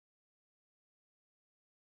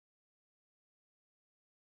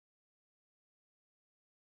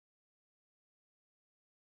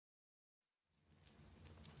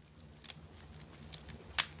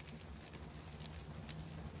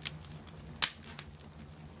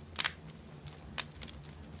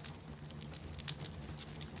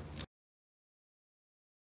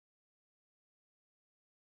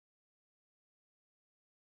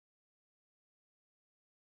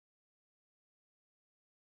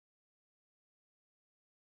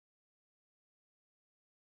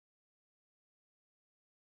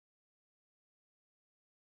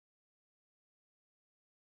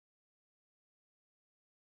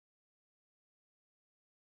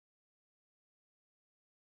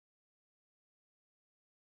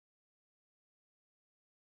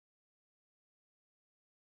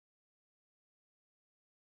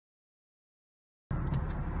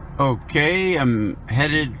Okay, I'm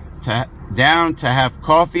headed down to have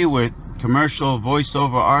coffee with commercial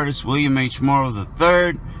voiceover artist William H. Morrow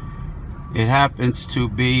III. It happens to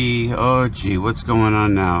be, oh gee, what's going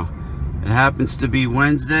on now? It happens to be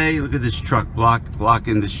Wednesday. Look at this truck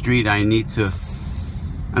blocking the street. I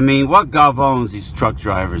mean, what gavones these truck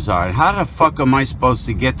drivers are. How the fuck am I supposed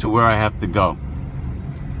to get to where I have to go?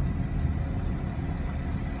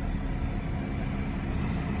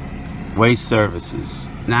 Waste Services.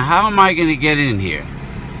 Now, how am I going to get in here?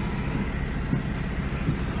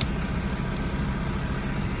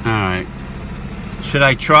 Alright. Should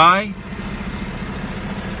I try?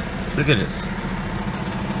 Look at this.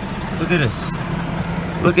 Look at this.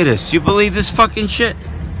 Look at this. You believe this fucking shit?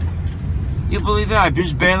 You believe that? I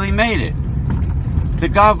just barely made it. The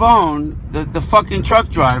gavone, the fucking truck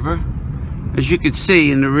driver, as you can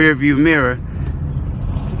see in the rear view mirror,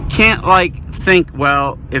 can't think,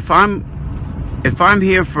 well, if I'm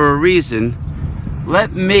here for a reason,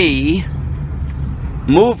 let me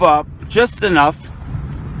move up just enough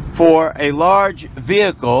for a large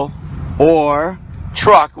vehicle or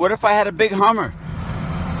truck. What if I had a big Hummer?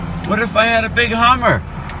 What if I had a big Hummer?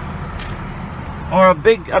 Or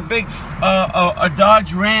a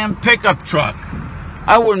Dodge Ram pickup truck?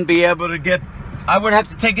 I wouldn't be able to get, I would have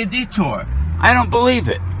to take a detour. I don't believe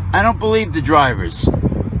it. I don't believe the drivers.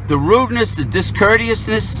 The rudeness, the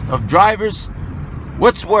discourteousness of drivers.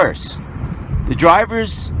 What's worse? The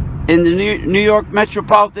drivers in the New York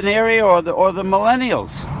metropolitan area or the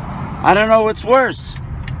millennials? I don't know what's worse.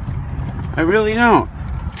 I really don't.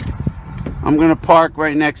 I'm gonna park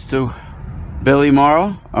right next to Billy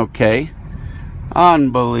Morrow. Okay.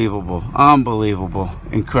 Unbelievable. Unbelievable.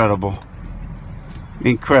 Incredible.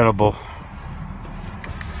 Incredible.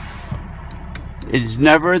 It is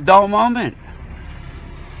never a dull moment.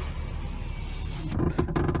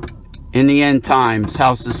 In the end times,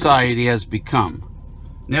 how society has become.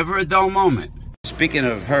 Never a dull moment. Speaking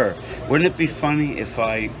of her, wouldn't it be funny if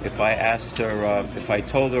I asked her, if I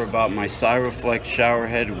told her about my Cyroflex shower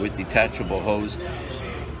head with detachable hose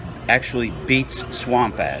actually beats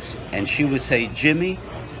swamp ass, and she would say, Jimmy,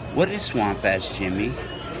 what is swamp ass, Jimmy?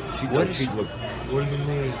 What do you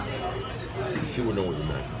mean? She wouldn't know what you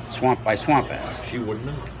meant. Swamp ass. She wouldn't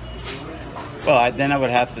know. Well, then I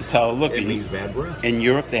would have to tell her, look, it means bad breath. In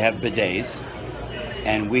Europe they have bidets,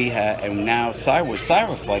 and now with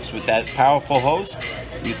Cyroflex, with that powerful hose,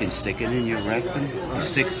 you can stick it in your rectum. That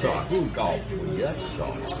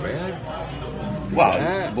sucks, man.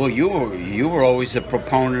 Well, you were always a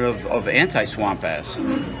proponent of anti-swamp ass.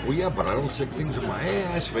 Well, yeah, but I don't stick things in my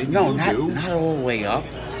ass. Maybe no, you not all the way up.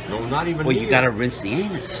 No, not even. Well, you got to rinse the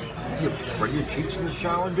anus. You spray your cheeks in the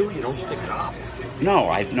shower and do it. You don't stick it up. No.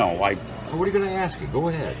 Well, what are you going to ask her? Go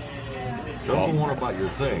ahead. Don't go on about your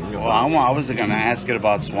thing. Well, I was going to ask it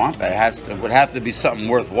about swamp. It would have to be something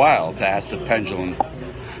worthwhile to ask the pendulum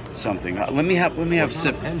something. Let me have a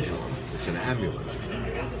sip. Pendulum. It's an amulet.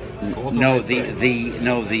 No,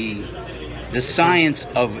 the science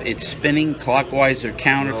of it spinning clockwise or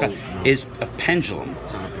counter is a pendulum.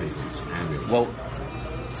 It's not a pendulum. It's an amulet.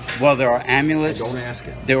 Well, there are amulets. Don't ask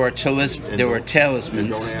it. There are talismans.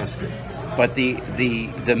 Don't ask it. But the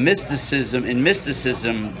mysticism,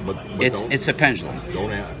 it's a pendulum.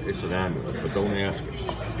 Don't ask. It's an amulet, but don't ask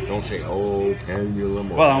it. Don't say, oh, pendulum.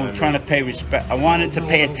 Or well, I'm trying to pay respect. I wanted to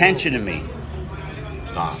pay attention to me.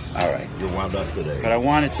 Stop. All right. You're wound up today. But I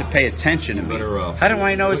wanted to pay attention to me. How do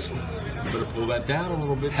I know it's... You better pull that down a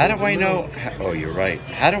little bit. How do I know... Oh, you're right.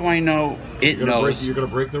 How do I know it knows... You're going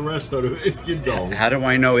to break the rest of it if you don't. How do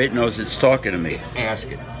I know it knows it's talking to me? Ask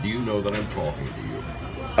it. Do you know that I'm talking to you?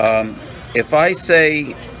 If I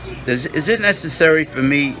say... Is it necessary for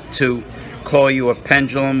me to call you a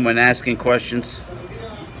pendulum when asking questions?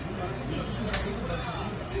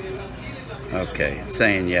 Okay, it's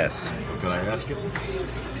saying yes. Can I ask it?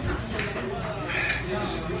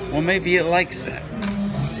 Well, maybe it likes that.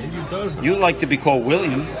 Maybe it doesn't. You like to be called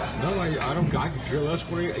William. No, I don't. I could care less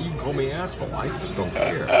what you can call me asshole. I just don't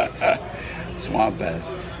care. Swamp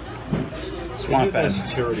ass. Swamp ass. Is it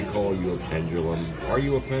necessary to call you a pendulum? Are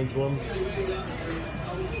you a pendulum?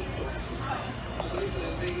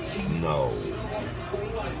 No.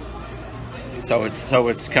 So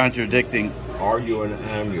it's contradicting. Are you an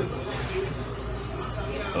amulet?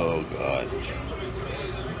 Oh God.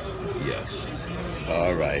 Yes.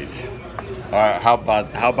 All right. All right. How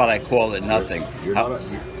about I call it nothing? You're not a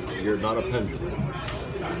pendulum.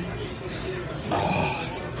 Oh,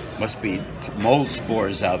 must be mold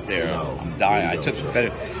spores out there. No, I'm dying. I took it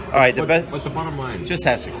better. All right. But the bottom line. Just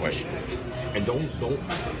ask a question. And don't.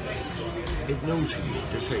 It knows who you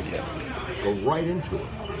are. Just say yes. Go right into it.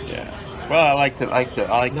 Yeah. Well, I like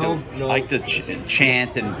to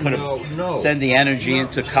chant and send the energy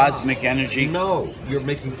into cosmic energy. No, you're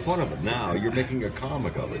making fun of it now. You're making a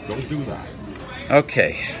comic of it. Don't do that.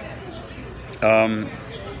 Okay.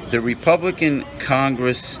 The Republican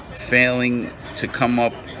Congress failing to come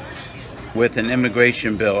up with an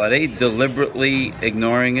immigration bill. Are they deliberately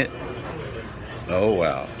ignoring it? Oh,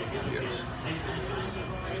 wow. Yes.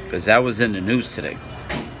 Because that was in the news today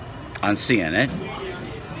on CNN.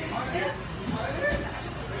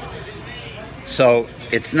 So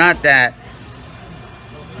it's not that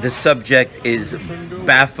the subject is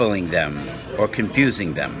baffling them or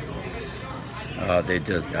confusing them. They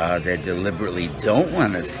deliberately don't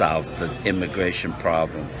want to solve the immigration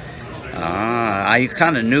problem. I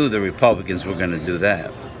kind of knew the Republicans were going to do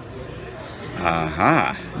that.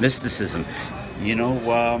 Mysticism. You know,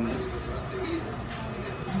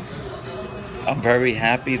 I'm very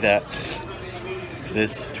happy that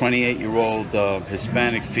this 28-year-old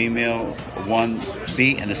Hispanic female won,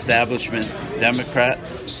 beat an establishment Democrat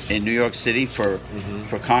in New York City for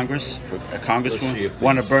Congress, for a congresswoman,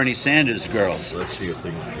 one of Bernie Sanders' girls. Let's see if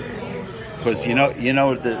things change. Because you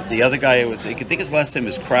know the other guy, I think his last name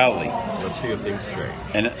is Crowley. Let's see if things change.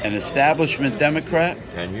 An establishment Democrat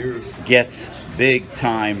 10 years gets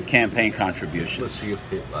big-time campaign contributions. Let's see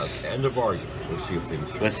if end of argument. Let's see if things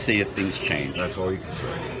change. Let's see if things change. That's all you can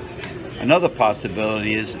say. Another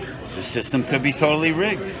possibility is the system could be totally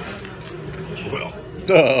rigged. Well,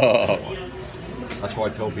 that's why I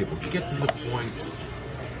tell people, get to the point.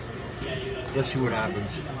 Let's see what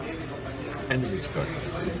happens. End of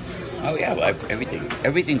discussion. Oh yeah, well,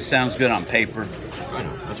 everything sounds good on paper. I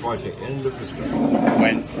know. That's why I say end of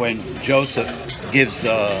discussion. When Joseph gives.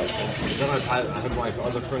 Then I've had my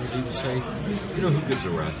other friends even say, you know who gives a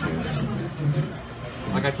rat's ass?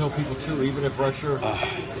 Like I tell people too, even if Russia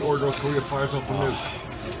or North Korea fires off a nuke,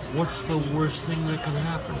 what's the worst thing that can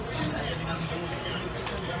happen?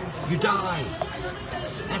 You die.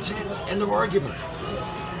 That's it. End of argument.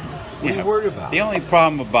 What are you worried about? The only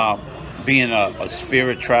problem about being a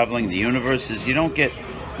spirit traveling the universe is you don't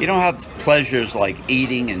have pleasures like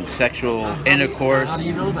eating and sexual intercourse. How do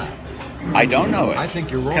you know that? I don't know it. I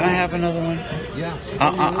think you're wrong. Can I have another one? Yeah.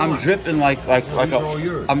 I'm dripping like a. All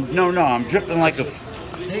yours. I'm dripping like a.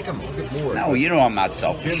 Take them. I'll get more. No, you know I'm not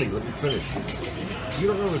selfish. Jimmy, let me finish. You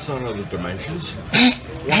don't know there's not other dimensions.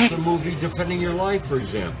 Watch the movie Defending Your Life, for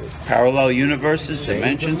example. Parallel universes, Same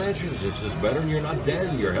dimensions. It's just better, and you're not dead,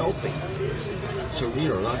 and you're healthy. So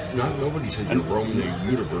not nobody said you're roaming the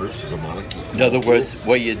universe as a monarchy. In other words,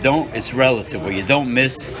 what you don't, it's relative. What you don't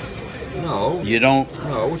miss, you don't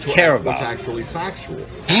care about. It's actually factual.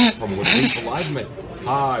 From what people I've met,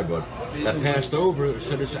 but that passed over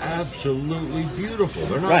said it's absolutely beautiful.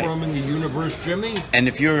 They're not roaming the universe, Jimmy. And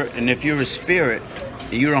if you're a spirit,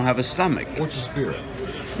 you don't have a stomach. What's a spirit?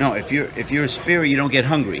 No, if you're a spirit, you don't get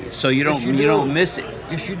hungry, so you don't miss it.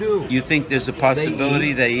 Yes, you do. You think there's a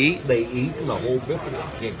possibility they eat? They eat the whole bit, but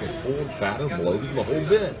they can't get full and fat or bloated the whole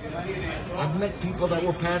bit. I've met people that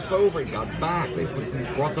were passed over and got back. They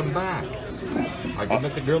brought them back. I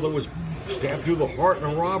met the girl that was stabbed through the heart in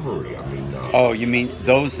a robbery. I mean, oh, you mean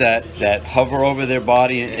those that hover over their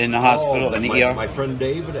body in the hospital and the ER? My friend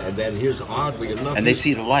David, and then here's oddly enough, and they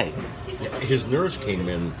see the light. His nurse came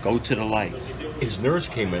in. Go to the light. His nurse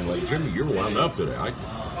came in like, Jimmy, you're wound up today.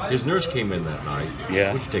 His nurse came in that night.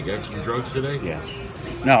 Yeah. Would you take extra drugs today? Yeah.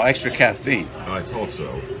 No, extra caffeine. I thought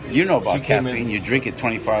so. You know about caffeine. You drink it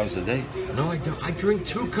 24 hours a day. No, I don't. I drink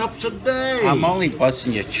 2 cups a day. I'm only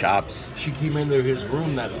busting your chops. She came into his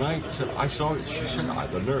room that night and said, I saw it. She said,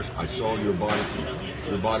 the nurse, I saw your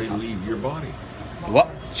body leave your body. What?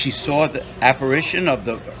 She saw the apparition of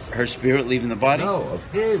her spirit leaving the body? No, of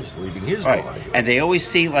his leaving his body. And they always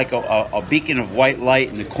see like a beacon of white light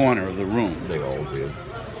in the corner of the room. They all did.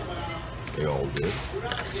 They all did.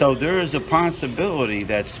 So there is a possibility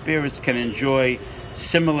that spirits can enjoy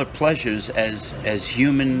similar pleasures as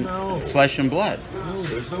human flesh and blood. No,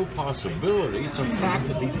 there's no possibility. It's a fact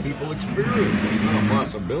that these people experience. It's not a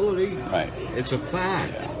possibility. Right. It's a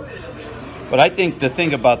fact. Yeah. But I think the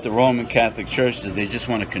thing about the Roman Catholic Church is they just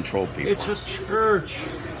want to control people. It's a church.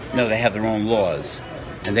 No, they have their own laws,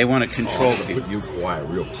 and they want to control people. Put you quiet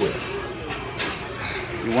real quick.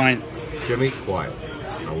 You want Jimmy, quiet.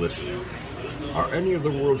 Now listen. Are any of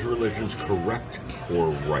the world's religions correct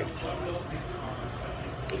or right?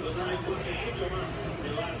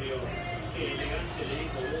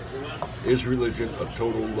 Is religion a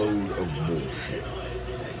total load of bullshit?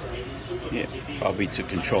 Yeah, probably to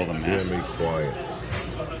control the masses. Jimmy, quiet.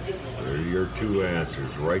 There are your 2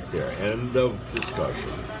 answers right there. End of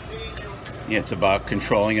discussion. Yeah, it's about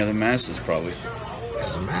controlling of the masses, probably.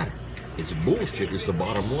 Doesn't matter. It's bullshit is the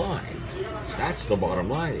bottom line. That's the bottom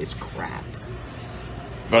line. It's crap.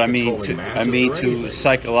 But I mean Controlling to masses or anything.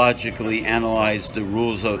 psychologically analyze the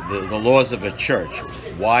rules of the laws of a church.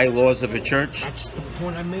 Why laws of a church? That's the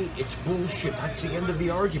point I made. It's bullshit. That's the end of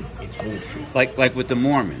the argument. It's bullshit. Like with the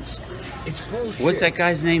Mormons. It's bullshit. What's that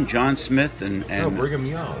guy's name? John Smith and No, Brigham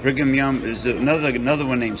Young. Brigham Young. There's another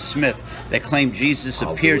one named Smith that claimed Jesus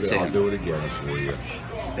appeared to I'll him. do it again for you.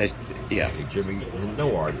 Yeah. Hey, Jimmy,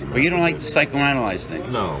 no argument. But you don't like to psychoanalyze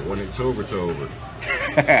things. No, when it's over, it's over.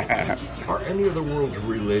 Are any of the world's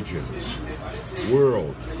religions,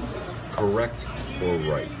 correct or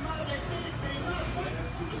right?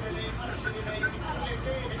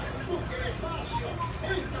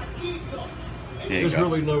 There you There's go.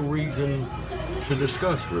 really no reason to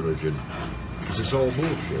discuss religion because it's all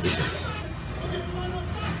bullshit, isn't it?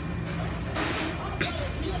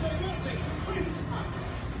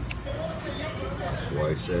 That's why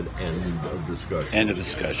I said end of discussion. End of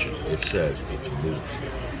discussion. It says it's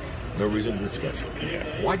bullshit. No reason to discuss it.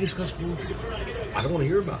 Yeah. Why discuss bullshit? I don't want to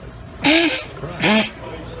hear about it. It's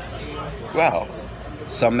crap. Well,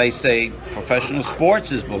 some may say professional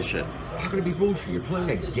sports is bullshit. How can it be bullshit? You're playing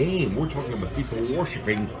a game. We're talking about people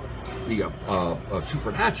worshiping the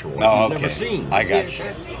supernatural like Oh, you've never okay. seen. I got you.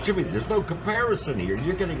 Jimmy, there's no comparison here.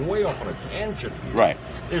 You're getting way off on a tangent. Right.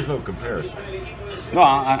 There's no comparison. No,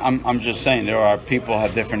 I'm just saying there are people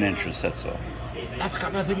have different interests. That's all. That's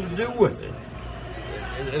got nothing to do with it.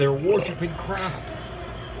 They're worshiping crap.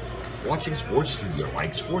 Watching sports, you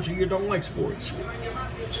like sports or you don't like sports.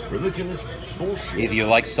 Religion is bullshit. Either you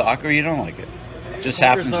like soccer or you don't like it. Just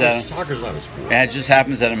Soccer's happens not that soccer's not a sport. and it just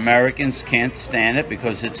happens that Americans can't stand it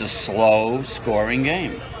because it's a slow scoring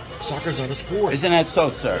game. Soccer's not a sport. Isn't that so,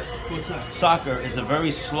 sir? What's that? Soccer is a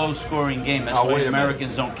very slow scoring game. That's Oh, why wait a minute.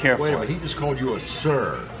 Americans don't care Wait a for minute, it. he just called you a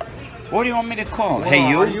sir. What do you want me to call him? Well,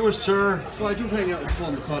 Hey, Are you a sir? So I do hang out with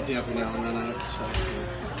Paul McCartney every now and then.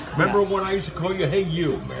 Remember when I used to call you hey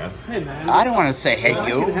you, man? Hey man. I don't want to say hey I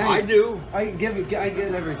you. can hang. I do. I get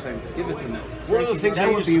everything. Give it to me. One of the things I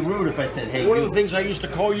used to, rude if I said hey one of the things I used to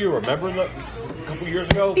call you, remember a couple years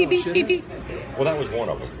ago? Beep, beep, beep, beep. Well, that was one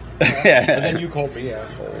of them. And then you called me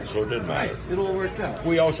asshole, so it didn't matter. It all worked out.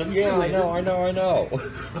 We all said, yeah, I know.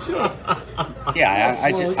 Yeah,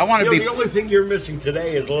 I want to The be. only thing you're missing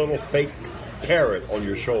today is a little fake parrot on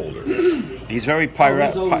your shoulder. He's very He's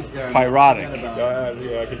always there. pyrotic. Forget about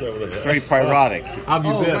it. Yeah, I can tell you that. Very pyrotic. How have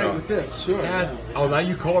you Oh, been? right, with this, sure. Yeah. Oh, now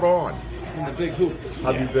you caught on. In the big hoop.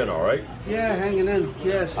 How have you been, all right? Yeah, hanging in.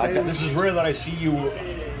 Yeah, staying. This is rare that I see you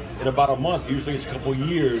in about a month. Usually it's a couple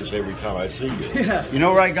years every time I see you. Yeah. You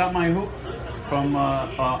know where I got my hoop? From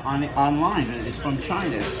online. It's from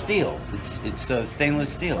China. It's steel. It's stainless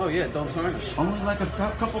steel. Oh yeah, don't tarnish. Only like a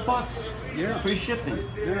couple bucks. Yeah. Free shipping.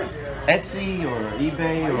 Yeah. Etsy or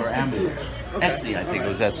eBay or used to Amazon. do- okay, Etsy, I think it alright.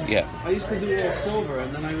 was Etsy. Yeah. I used to do all silver,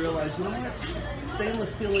 and then I realized, you know what?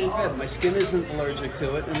 Stainless steel ain't bad. My skin isn't allergic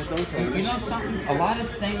to it, and it don't tarnish. You know something? A lot of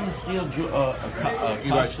stainless steel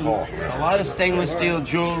You guys talk, man. a lot of stainless steel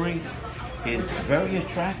jewelry is very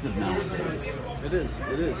attractive nowadays. It is.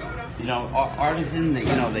 It is. You know, artisan. They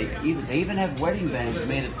even have wedding bands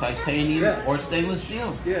made of titanium Yeah. or stainless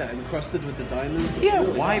steel. Yeah, encrusted with the diamonds. It's Yeah.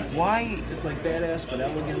 really Why? hot. Why? It's like badass but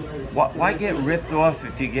elegant. It's a Why nice get one. ripped off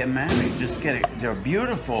if you get married? Just get it. They're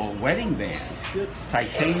beautiful wedding bands. Good.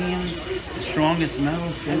 Titanium, the strongest metal.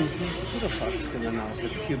 And who the fuck's gonna know if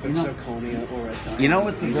it's cubic You know- zirconia or a diamond? You know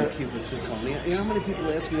what's a These are good- cubic zirconia. You know how many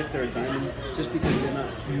people ask me if they're a diamond just because they're not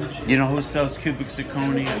huge? You know who sells cubic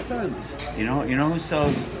zirconia? Diamonds. You know who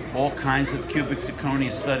sells all kinds of cubic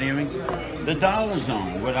zirconia stud earrings? The Dollar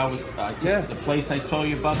Zone. What I was, Yeah. the place I told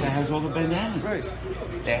you about that has all the bananas. Right.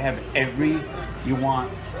 They have every you want,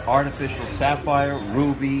 artificial sapphire,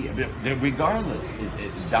 ruby, regardless,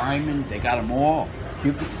 diamond. They got them all.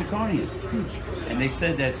 Cubic zirconias, and they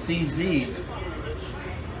said that CZs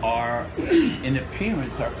are, in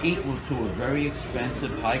appearance, are equal to a very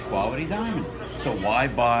expensive, high-quality diamond. So why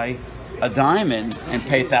buy a diamond and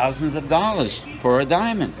pay thousands of dollars for a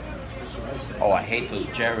diamond? That's what I say. Oh, I hate those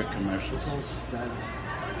Jared commercials. It's all status.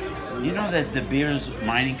 You know that De Beers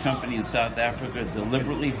mining company in South Africa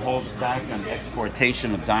deliberately holds back on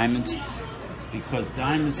exportation of diamonds because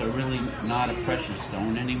diamonds are really not a precious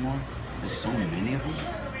stone anymore. There's so many of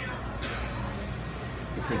them.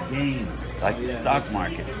 It's a game, like the stock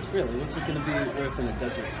market. Really, what's it gonna be worth in a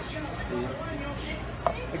desert? You know?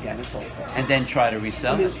 Again, it's all stuff. And then try to I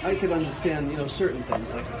resell mean, it. I could understand, certain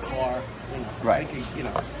things like a car, Right. I could,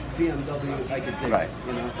 BMW, I could dig, Right.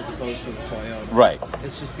 as opposed to a Toyota. Right.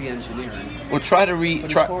 It's just the engineering. Well, try to But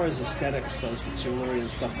as try. far as aesthetics goes, with jewelry and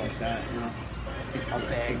stuff like that, a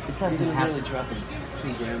bag. It You're doesn't gonna have really to. drop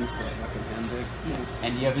 2 grams for a fucking handbag.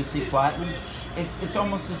 And you ever see platinum? It's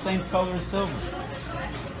almost the same color as silver.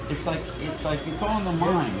 It's all in the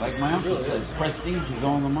mind. Like my uncle Really says, is. prestige is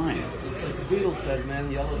all in the mind. Like the Beatles said,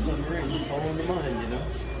 man, Yellow Submarine, it's all in the mind, you know?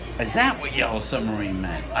 Is that what Yellow Submarine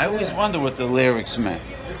meant? I always wonder what the lyrics meant.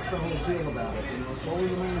 That's the whole deal about it, you know? It's all in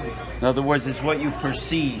the mind. In other words, it's what you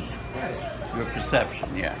perceive, Right. your perception.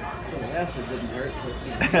 Yeah. So the acid didn't hurt,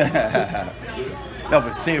 but, you know. No,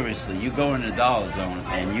 but seriously, you go in the Dollar Zone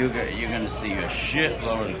and you're gonna see a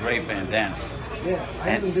shitload of great bandanas. Yeah, I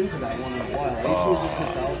haven't been to that one in a while. I usually just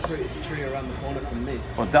hit Dollar Tree around the corner from me.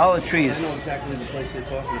 Well, Dollar Tree I is know exactly the place you're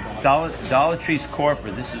talking about. Dollar Tree's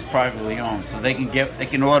corporate. This is privately owned, so they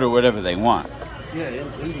can order whatever they want. Yeah,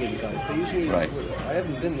 Indian guys. They usually. Right. I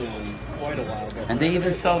haven't been there in quite a while. But And they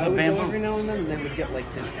even sell the I would go bamboo. every now and then, and they would get like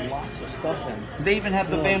there's lots of stuff in. They even have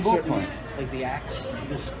the You know, like bamboo certain- plant. Like the Axe,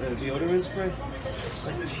 this deodorant spray.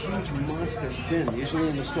 Like this huge monster bin, usually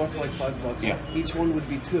in the store for like $5. Yeah. Each one would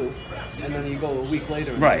be 2, and then you go a week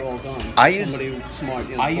later and Right. they're all gone. I Somebody smart,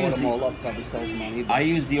 you know, I bought use them the- all up, probably sells them on eBay. I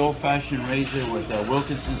use the old-fashioned razor with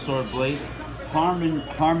Wilkinson sword blades.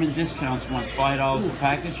 Harmon Discounts wants $5 a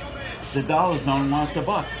package. The Dollar Zone wants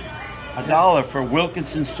 $1. $1 for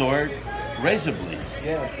Wilkinson sword razor blades.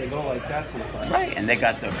 Yeah, they go like that sometimes. Right, and they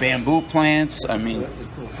got the bamboo plants. I mean, That's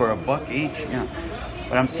cool. for $1 each. Yeah.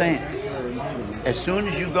 But I'm saying, as soon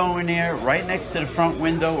as you go in there, right next to the front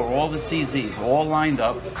window are all the CZs, all lined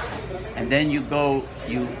up, and then you go,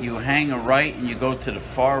 you hang a right, and you go to the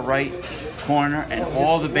far right corner, and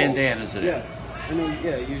all the bandanas are there. Yeah. I know,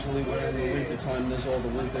 yeah, usually we're in the winter time, there's all the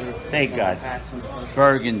winter They got hats and stuff.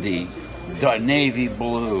 Burgundy, navy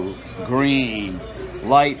blue, green,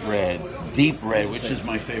 light red, deep red, which is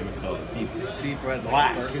my favorite color. Deep red,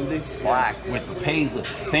 Black. like burgundy. Black with the paisley,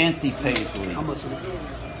 fancy paisley. How much?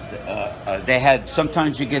 They had,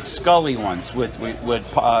 sometimes you get scully ones with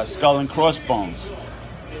skull and crossbones.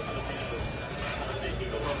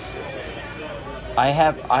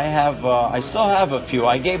 I still have a few.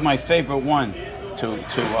 I gave my favorite one to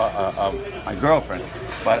my girlfriend,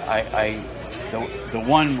 but the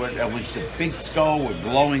one that was the big skull with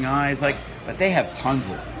glowing eyes, but they have tons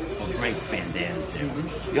of great bandanas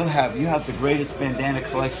there. You have the greatest bandana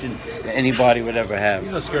collection that anybody would ever have.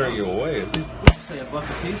 He's not scaring you away, is he? Say $1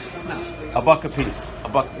 a piece? No. $1 a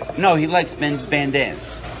piece. No, he likes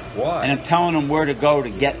bandanas. Why? And I'm telling him where to go to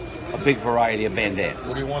get a big variety of bandanas.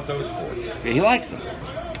 What do you want those for? He likes them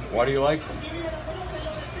Why do you like them?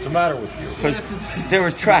 What's the matter with you? because they're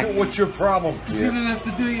attractive, What's your problem, You kid? don't have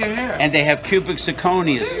to do your hair. and they have cubic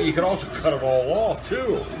zirconias, You can also cut it all off,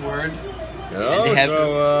 too. Word. You know? and they have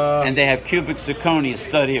So, and they have cubic zirconia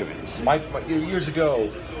stud earrings. Mike, years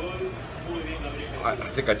ago, I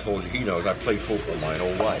think I told you, he knows, I played football my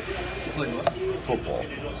whole life. Play what? Football.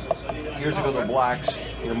 Years ago, the blacks,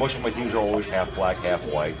 most of my teams are always half black, half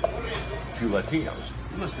white. A few Latinos.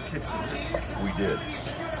 You must have kicked some ass. We did.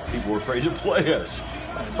 People were afraid to play us.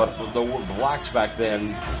 But the blacks back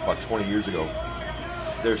then, about 20 years ago,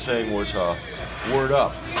 their saying was, word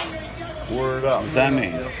up. Word up. What does that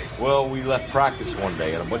mean? Well, we left practice one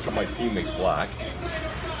day, and a bunch of my teammates black.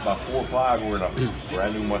 About 4 or 5 were in a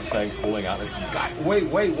brand new Mustang pulling out. And I said, God,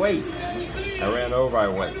 wait. I ran over, I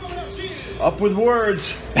went, up with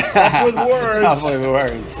words. Up with words. Up with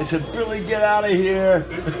words. I said, Billy, get out of here.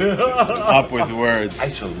 Up with words. I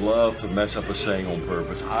used to love to mess up a saying on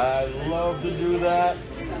purpose. I love to do that.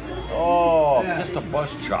 Oh, Yeah. just to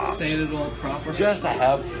bust chops. Saying it all proper. Just to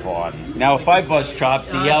have fun. Now, if I bust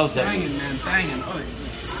chops, he yells at me. Banging, man, banging. Oh,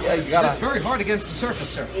 Yeah, you that's gotta. very hard against the surface,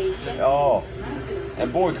 sir. Oh,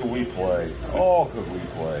 and boy, could we play. Oh, could we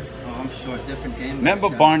play. Oh, I'm sure, different game. Remember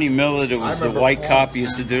Barney Miller? That was I the remember white Paul cop.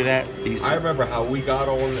 Used to do that. He used I to, remember how we got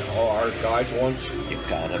on our guys once you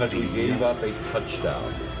gotta because we be. gave up a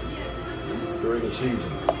touchdown during the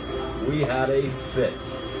season. We had a fit.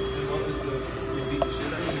 What was the, you beat the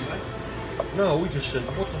shit out of me, No, we just said,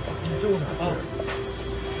 what the fuck are you doing out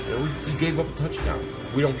there? You know, we gave up a touchdown.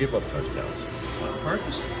 We don't give up touchdowns. On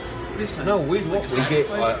purpose? What are you saying? No, we Like a gave.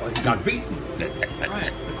 sacrifice? He got beaten.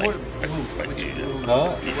 Right. The quarter, which,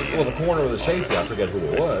 Huh? Well, the corner of the safety, I forget who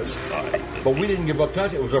it was. But we didn't give up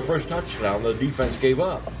touch. It was our first touchdown. The defense gave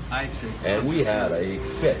up, I see. and we had a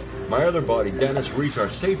fit. My other buddy, Dennis Reese, our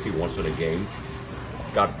safety, once in a game,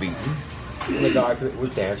 got beaten. And the guy that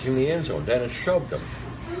was dancing in the end zone, Dennis shoved him.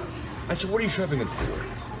 I said, "What are you shoving him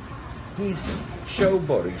for?" He's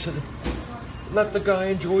showboating. He said, "Let the guy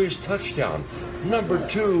enjoy his touchdown." Number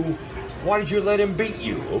 2, why did you let him beat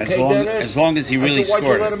you? Okay, Dennis? as long as he really I said, why'd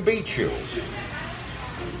scored you let it. him beat you?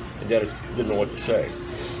 And Dennis didn't know what to say.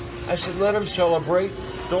 I said, let him celebrate.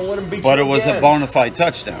 don't let him beat you. But it was a again. bona fide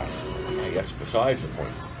touchdown. That's besides the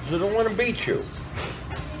point. So don't let him beat you.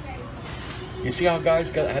 You see how guys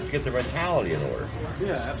have to get their mentality in order.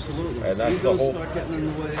 Yeah, absolutely. And that's Egos the whole. start getting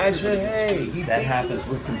in the way. I said, hey, he That beat. happens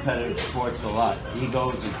with competitive sports a lot.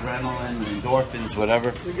 Egos, adrenaline, endorphins,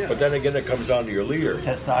 whatever. But then again, it comes down to your leader.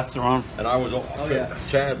 Testosterone. And I was, yeah.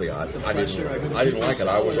 sadly, I pressure, I didn't couldn't like keep it.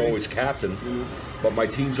 I was myself always captain, but my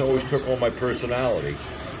teams always took on my personality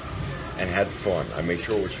and had fun. I made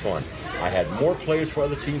sure it was fun. I had more players for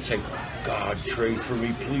other teams saying, God, trade for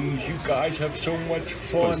me, please. You guys have so much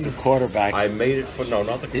Was fun. the quarterback. I made it fun. No,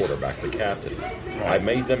 not the quarterback, the captain. I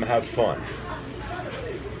made them have fun.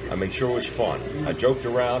 I made sure it was fun. I joked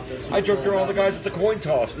around. I joked around with the guys at the coin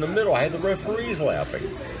toss in the middle. I had the referees laughing.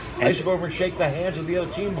 I used to go over and shake the hands of the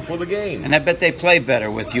other team before the game. And I bet they play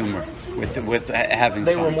better with humor, with having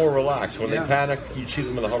They fun. were more relaxed. When Yeah. they panicked, you'd see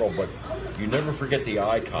them in the huddle, but you never forget the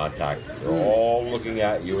eye contact. They're all looking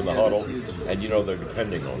at you in the Yeah, huddle, that's huge. and you know they're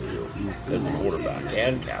depending on you as the quarterback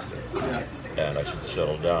and captain. Yeah. And I said,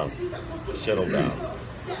 settle down. Settle down.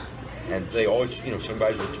 And they always, some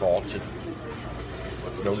guys would talk, said,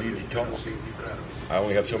 no need to talk. I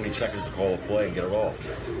only have so many seconds to call a play and get it off.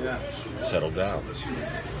 Yeah. Settle down.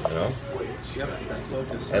 Yep. That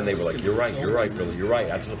focus. And they were like, you're right, Billy, you're right.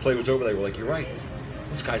 After the play was over, they were like, you're right.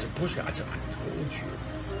 This guy's a pusher. I said, I told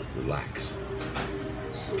you. Relax.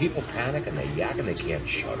 People panic and they yak and they can't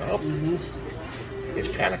shut up. It's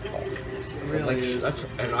panic talk. Really is.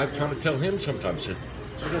 And I'm trying to tell him sometimes, said,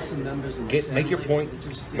 I got some members in my make your family point, that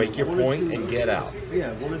just, make your one or point, two- and get out.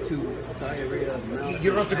 Yeah, one or two diarrhea of the mouth. You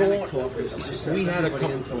don't have to go panic on. talkers. It just We sets had a everybody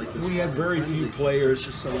couple. into, like, this We had fucking very frenzy. few players. It's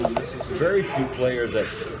just so unnecessary. Very few players that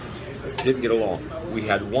didn't get along. We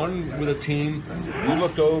had one with a team. You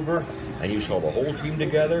looked over and you saw the whole team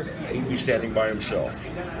together, and he'd be standing by himself.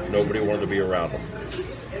 Nobody wanted to be around him.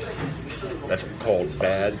 That's called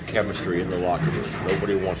bad chemistry in the locker room.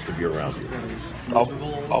 Nobody wants to be around you. Oh,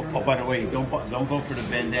 by the way, don't vote for the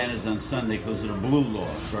bandanas on Sunday because of the blue law,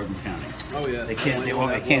 Bergen County. Oh yeah. They can't. They, I know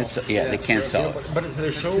they that can't. well. Yeah, they can't sell it. But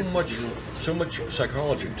there's so much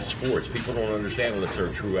psychology to sports. People don't understand unless they're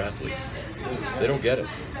a true athlete. They don't get it.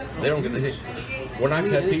 They don't get it. When I've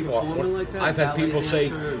had people, I've had people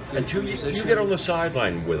say, until you get on the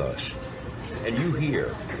sideline with us, and you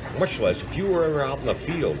hear, much less if you were ever out in the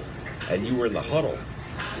field and you were in the huddle,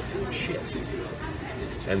 shit.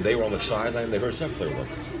 And they were on the sideline, they heard stuff, they were like,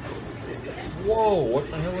 whoa, what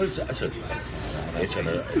the hell is that? I said,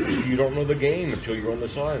 you don't know the game until you're on the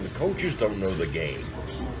sideline. The coaches don't know the game.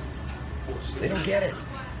 They don't get it.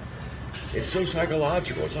 It's so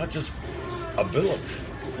psychological. It's not just ability.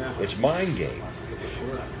 It's mind game.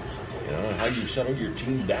 You know, how you settle your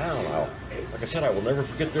team down. Like I said, I will never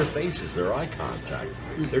forget their faces, their eye contact.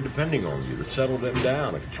 They're depending on you to settle them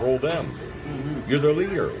down and control them. You're their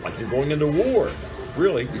leader, like you're going into war.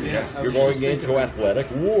 Really, you're going into athletic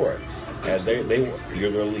war, and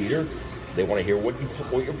you're their leader. They want to hear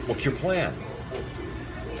what's your plan.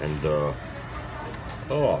 And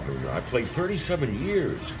I played 37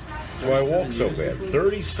 years. That's why I walk so bad.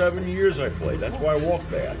 37 years I played. That's why I walk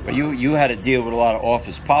bad. But you had to deal with a lot of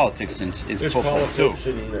office politics in There's football politics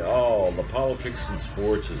too. the politics in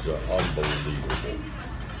sports is unbelievable.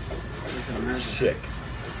 It's sick.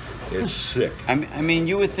 It's sick. I mean,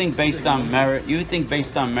 you would think based on merit. You would think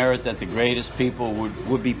based on merit that the greatest people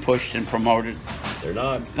would be pushed and promoted. They're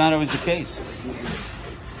not. It's not always the case.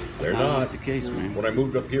 They're Not not. always the case, man. When I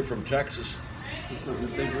moved up here from Texas, It's not in the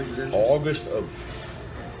big leagues interest. August of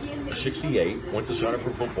 '68, went to sign up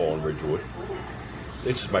for football in Ridgewood.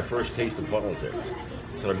 This is my first taste of politics.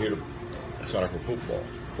 So I'm here to sign up for football.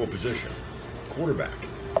 What position? Quarterback.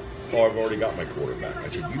 Oh, I've already got my quarterback. I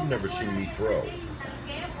said, you've never seen me throw.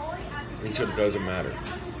 And he said, it doesn't matter.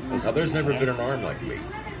 Now, there's never been an arm like me.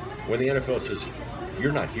 When the NFL says,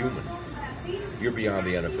 you're not human, you're beyond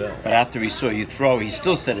the NFL. But after he saw you throw, he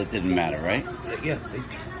still said it didn't matter, right? Yeah,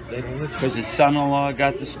 they don't listen. Because his son-in-law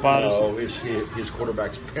got the spot or No, something. his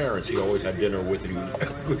quarterback's parents, he always had dinner with, and he was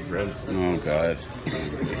good friends. Oh God. I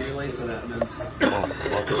relate to that, man.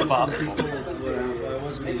 Office Some politics. people, I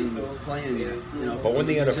wasn't even playing yet. You know, But when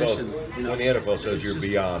the position, NFL says you're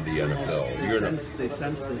beyond the NFL, they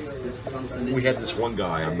sense there's something. in We you. had this one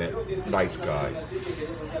guy I met, nice guy.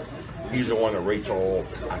 He's the one that rates all,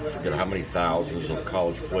 I forget how many thousands of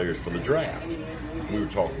college players for the draft. We were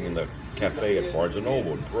talking in the cafe at Barnes &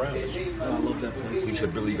 Noble in Paramus. Oh, I love that place. He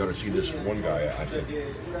said, Billy, you got to see this one guy. I said,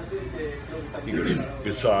 he goes,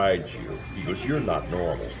 besides you, he goes, you're not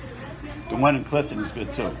normal. The one in Clifton is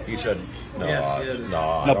good too. He said, no, Yeah, it is. no.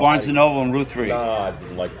 I No, don't Barnes like- and Noble and Route 3. No,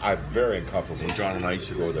 I'm very uncomfortable. John and I used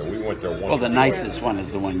to go there. We went there once. Well, the nicest one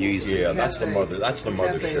is the one you used to. Yeah, that's the mother. That's the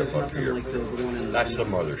cafe is mothership up nothing here. like the one in That's the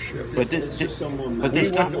mothership. But It's just so more but mellow.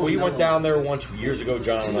 there's We went down there once years ago,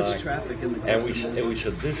 John Too and I, much traffic in the and Clifton. we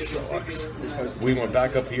said this sucks. As far as the We went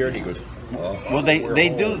back up here, and he goes, Well,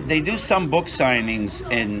 they do some book signings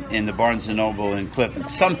in the Barnes and Noble in Clifton.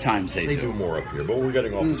 Sometimes they They do do more up here, but we're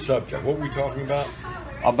getting off the subject. What were we talking about?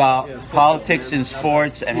 about Yeah, politics and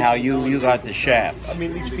sports and how you got the shaft. I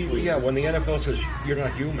mean, these people. Yeah, when the NFL says you're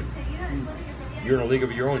not human, you're in a league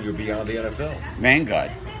of your own. You're beyond the NFL. Man,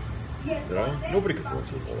 God. You know, nobody can throw a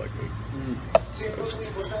football like me.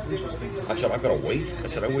 I said, I've got to wait. I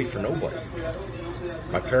said, I wait for nobody.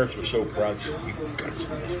 My parents were so proud. You guys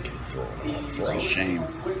keep throwing. It's a shame.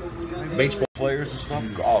 Baseball players and stuff.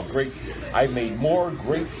 Oh, great. I made more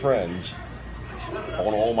great friends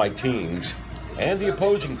on all my teams and the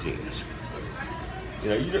opposing teams. You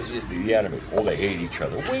know, you just the enemy. Oh, they hate each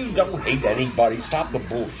other. We don't hate anybody. Stop the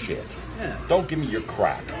bullshit. Yeah. Don't give me your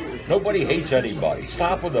crap. Nobody hates anybody.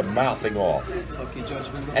 Stop with the mouthing off. Fuck you,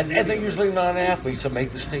 judgmental. And they're usually non-athletes that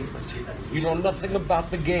make the statements. You know nothing about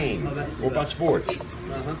the game Oh, that's the or about best. sports.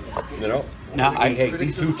 Uh-huh. You know? Now, We hate,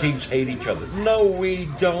 these two teams hate each other. No, we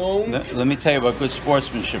don't. Let me tell you about good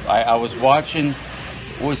sportsmanship. I was watching,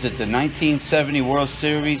 what was it, the 1970 World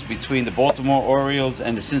Series between the Baltimore Orioles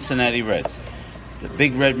and the Cincinnati Reds. The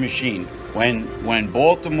Big Red Machine. When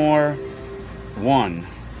Baltimore won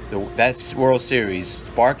that World Series,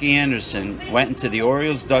 Sparky Anderson went into the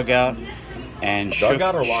Orioles dugout and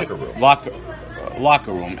Dugout or locker room?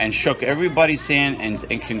 Locker room, and shook everybody's hand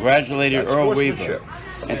and congratulated That's Earl Weaver.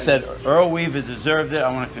 sportsmanship. And said, Earl Weaver deserved it.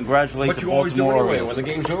 I want to congratulate But the you always do Baltimore anyway. Orioles. When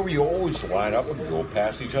the game's over, you always line up and go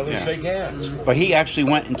past each other and Yeah. shake hands. But he actually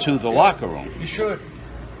went into the locker room. You should.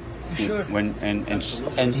 You should.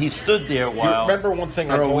 And he stood there You while remember one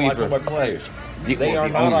thing I Earl told Weaver, my players. the- They well, are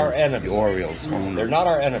the not owner, our enemy. The Orioles owner. They're not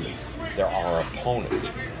our enemy. They're our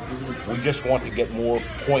opponent. We just want to get more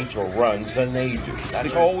points or runs than they do.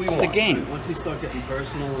 That's all we It's want. the game. Once you start getting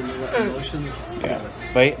personal and you let emotions, Yeah.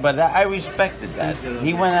 But I respected that.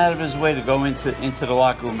 He went out of his way to go into the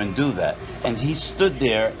locker room and do that. And he stood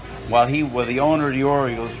there while the owner of the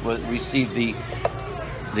Orioles received the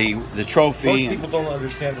Most trophy. people don't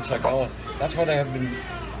understand the psychology. That's why they have been,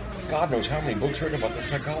 God knows how many books written about the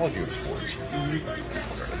psychology of sports.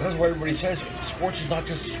 That's why everybody says sports is not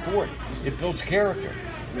just a sport. It builds character.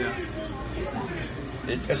 yeah.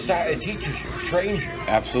 It teaches you, trains you.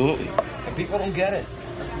 Absolutely. And people don't get it.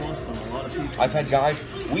 That's lost on a lot of people. I've had guys,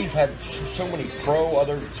 we've had so many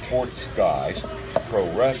other sports guys,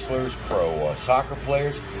 pro wrestlers, pro soccer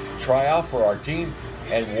players, try out for our team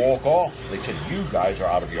and walk off. They said, you guys are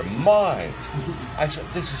out of your mind. I said,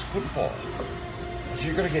 this is football. I said,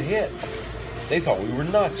 you're going to get hit. They thought we were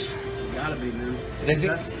nuts. You gotta be, man. They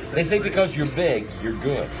That's think right. because you're big, you're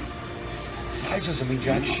good. Size doesn't mean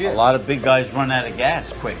jack A shit. lot of big guys run out of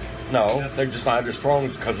gas quick. No, they're just not as strong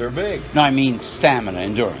because they're big. No, I mean stamina,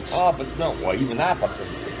 endurance. Oh, but no, well, even that, but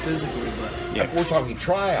physically, but Yeah. we're talking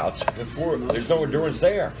tryouts before there's no endurance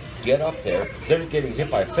there. Get up there, they're getting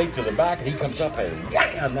hit by a fake to the back, and he comes up and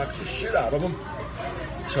wham, knocks the shit out of him.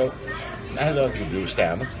 So that has nothing to do with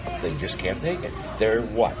stamina. They just can't take it. They're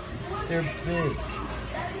what? They're big.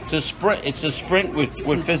 It's a sprint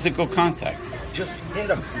with physical contact. Just hit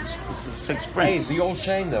them. It's like Hey, sprints. the old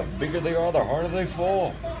saying, the bigger they are, the harder they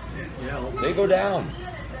fall. yeah. They go down.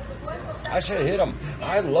 I said hit them.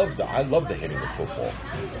 I love the hitting of football.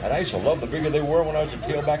 And I used to love the bigger they were when I was a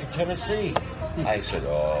tailback in Tennessee. I said,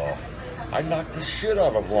 oh, I knocked the shit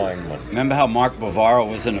out of linemen. Remember how Mark Bavaro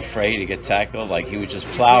wasn't afraid to get tackled? Like he would just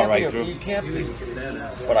plow right You through. can't He be. was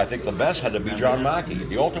badass. But I think the best had to be John Mackey,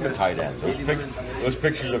 the ultimate tight end. Those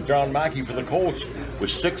pictures of John Mackey for the Colts with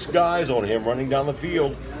 6 guys on him running down the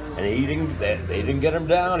field, and they didn't get him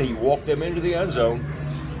down. He walked them into the end zone.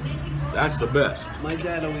 That's the best. My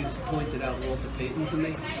dad always pointed out Walter Payton to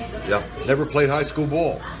me. Yeah. Never played high school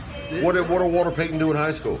ball. What did Walter Payton do in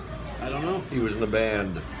high school? I don't know. He was in the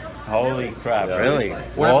band. Holy crap! Yeah. Really?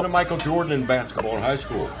 What happened to Michael Jordan in basketball in high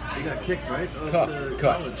school? He got kicked, right? Off Cut. to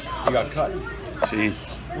Cut. college. He got cut.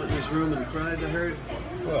 Jeez. Went in his room and cried, I heard.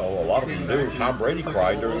 Well, a lot of them do. Tom Brady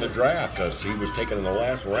cried during the draft because he was taken in the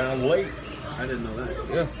last round late. I didn't know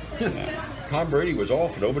that. Yeah. Tom Brady was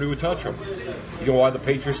off. Nobody would touch him. You know why the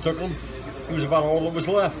Patriots took him? He was about all that was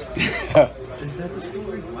left. Is that the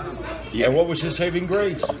story? Wow. Yeah. And what was his saving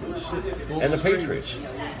grace? And the Patriots.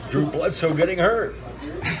 Drew Bledsoe getting hurt.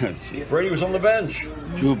 Jeez. Brady was on the bench.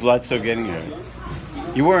 Drew Bledsoe getting hurt.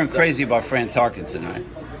 You weren't crazy about Fran Tarkenton,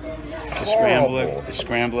 right? The scrambler. The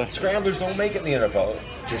scrambler. Scramblers don't make it in the NFL.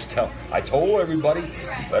 I told everybody,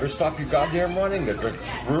 better stop your goddamn running. They're going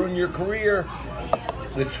to ruin your career.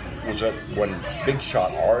 This was when Big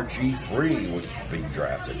Shot RG3 was being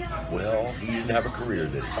drafted. Well, he didn't have a career,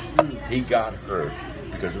 did he? He got hurt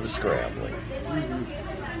because of his scrambling.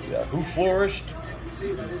 Yeah, who flourished?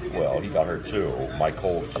 Well, he got hurt too. Mike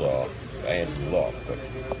Holtz, Andrew Luck, but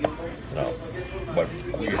no. But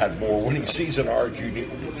we had more winning season.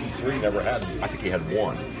 RG3 never had. I think he had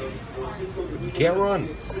one. You can't run.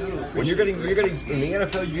 When you're getting in the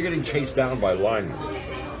NFL, you're getting chased down by linemen.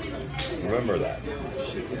 Remember that.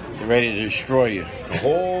 They're ready to destroy you. It's a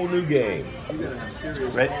whole new game.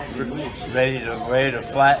 Ready to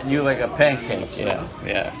flatten you like a pancake. Yeah.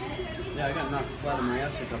 Yeah, I got knocked flat on my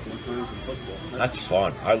ass a couple of times in football. That's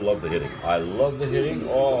fun. I love the hitting. Oh, I love the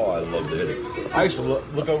hitting. I used to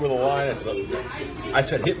look over the line. I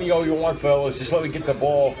said, hit me all you want, fellas. Just let me get the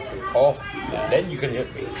ball off, and then you can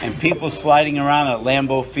hit me. And people sliding around at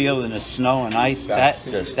Lambeau Field in the snow and ice,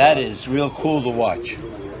 that is real cool to watch.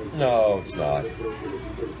 No, it's not.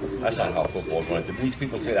 That's not how football's going to be. These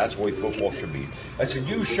people say that's the way football should be. I said,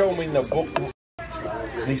 you show me in the book.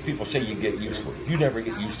 These people say you get used to it. You never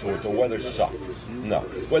get used to it. The weather sucks. No.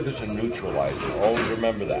 Weather's a neutralizer. Always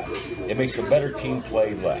remember that. It makes a better team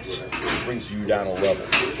play less. It brings you down a level.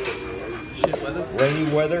 Shit weather?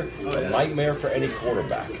 Rainy weather, a nightmare for any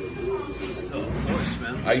quarterback. Oh, of course,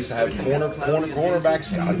 man. I used to have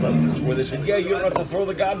cornerbacks. I love this where they said, yeah, you don't have to throw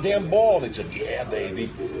the goddamn ball. They said, yeah,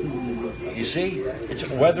 baby. You see? It's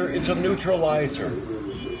weather, it's a neutralizer.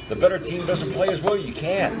 The better team doesn't play as well, you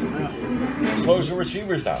can't. It slows the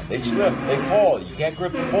receivers down. They slip, they fall. You can't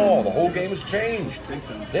grip the ball. The whole game has changed.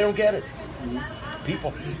 They don't get it. These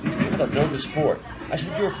people that know the sport. I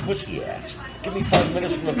said, you're a pussy ass. Give me 5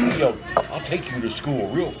 minutes from the field. I'll take you to school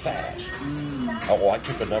real fast. Oh, I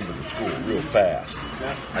took a number to school real fast.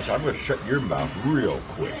 I said, I'm going to shut your mouth real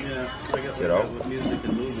quick. Yeah, I got you know? with music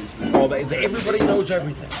and movies, man. Oh, everybody knows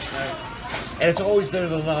everything. And it's always there to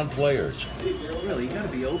the non-players. Really, you got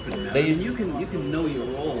to be open, man. You can know your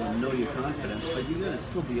role and know your confidence, but you got to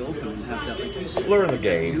still be open and have that. Like you said, learn the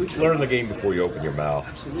game. Learn the game before you open your mouth.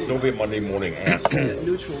 Absolutely. Don't be a Monday morning asshole.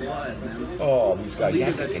 Neutral vibe, man. Oh, these guys. Leave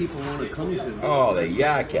it that people want to come to. Oh, they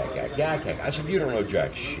yak. I said, you don't know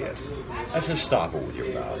jack shit. I said, stop it with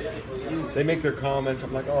your mouth. They make their comments.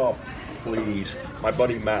 I'm like, oh, please. My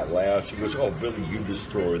buddy Matt laughs. He goes, oh, Billy, you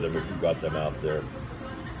destroy them if you got them out there.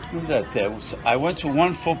 Who's that there? I went to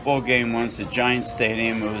one football game once at Giant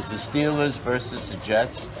Stadium. It was the Steelers versus the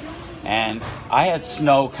Jets. And I had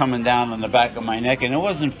snow coming down on the back of my neck, and it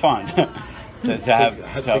wasn't fun to have.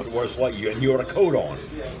 I think it was like you, and you had a coat on.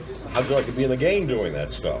 How'd you like to be in the game doing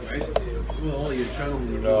that stuff? Well, all your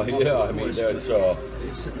adrenaline. Yeah, I mean, that's... You're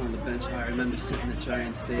sitting on the bench. I remember sitting at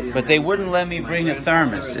Giant Stadium. But they wouldn't let me bring a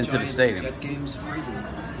thermos into the stadium. Jet games freezing.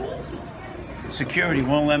 Security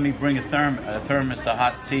won't let me bring a thermos, a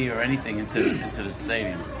hot tea, or anything into the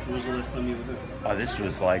stadium. When was the last time you were there? Oh, this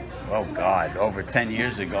was like, oh God, over 10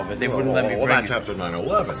 years ago. But they wouldn't let me bring. Well, that's after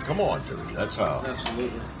 9/11. Come on, Jimmy. That's how.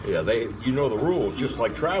 Absolutely. Yeah, you know the rules, just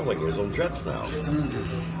like traveling is on jets now.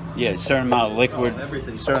 Yeah, a certain amount of liquid,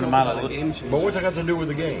 certain amount of. But what's that got to do with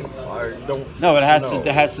the game? I don't. No, it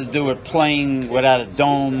has to do with playing without a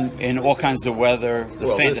dome in all kinds of weather.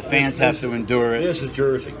 The fans have to endure it. This is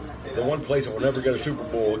Jersey. The one place that will never get a Super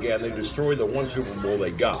Bowl again. They destroyed the one Super Bowl they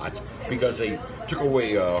got because they took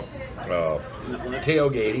away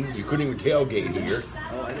tailgating. You couldn't even tailgate here.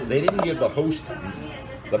 They didn't give the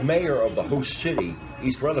mayor of the host city,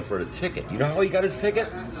 East Rutherford, a ticket. You know how he got his ticket?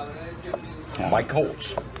 Mike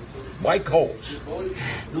Holtz. Mike Holtz.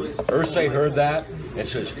 Irsay heard that and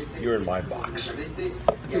says, you're in my box.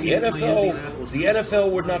 The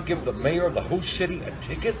NFL would not give the mayor of the host city a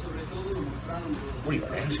ticket? What are you,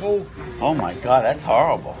 an asshole? Oh my God, that's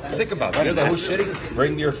horrible. Think about it. You're the host city.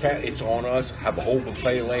 Bring your fat. It's on us. Have a whole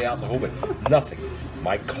buffet, lay out the whole bit. Nothing.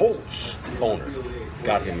 Mike Holtz, owner,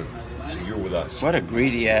 got him. So you're with us. What a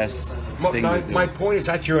greedy ass thing to do. My point is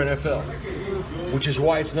that's your NFL, which is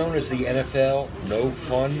why it's known as the NFL No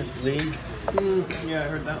Fun League. Yeah, I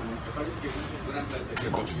heard that one. You're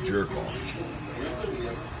a bunch of jerk offs.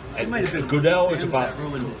 It might have been Goodell is about.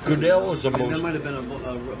 Goodell is the most. There might have been a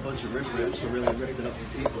bunch of riff-raffs who really ripped it up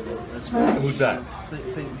for people. That's Who's that?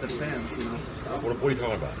 The fans, you know. What are you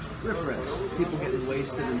talking about? Riff-raffs. People getting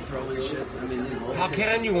wasted and throwing shit. I mean, you know. How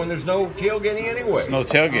can you when there's no tailgating anyway? There's no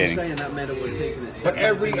tailgating. I'm saying that might have taken it. But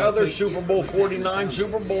every other Super Bowl, 49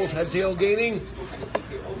 Super Bowls had tailgating.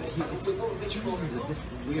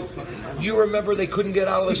 We get fucking money. You remember they couldn't get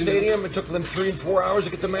out of the stadium? It took them 3 and 4 hours to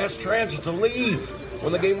get the mass transit to leave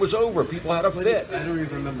when the game was over. People had a fit. I don't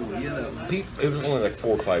even remember what year that was. It was only like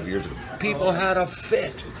 4 or 5 years ago. People had a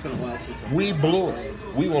fit. It's been a while since I We blew it.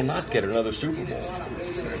 We will not get another Super Bowl.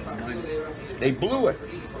 They blew it.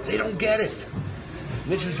 They don't get it.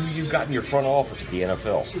 This is who you've got in your front office at the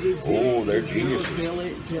NFL. Oh, they're geniuses.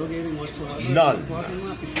 Tailgating whatsoever. None. In the parking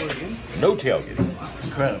lot before a game? No tailgating.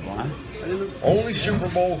 Incredible, huh? I didn't know. Only Super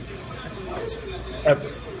Bowl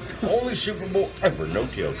ever. Only Super Bowl ever. No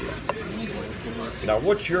tailgating. Now,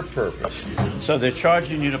 what's your purpose? So they're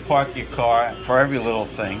charging you to park your car for every little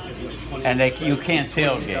thing, and you can't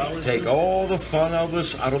tailgate Take all the fun out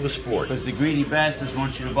of the sport. because the greedy bastards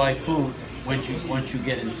want you to buy food once you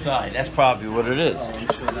get inside. That's probably what it is. I'm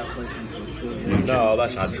sure that plays into it too. No,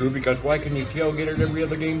 that's not true, because why can you tailgate at every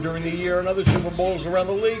other game during the year and other Super Bowls around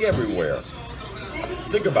the league everywhere?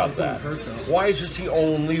 Think about that. Why is this the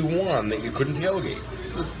only one that you couldn't tailgate?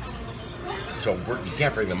 So you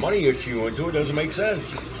can't bring the money issue into it. It doesn't make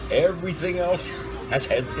sense. Everything else has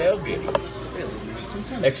had tailgating. Really, man.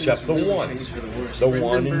 Sometimes Except things the really one. change for the worse. The Brendan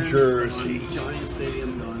one in Burns Jersey. gone, Giant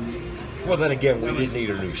Stadium gone. Well, then again, we didn't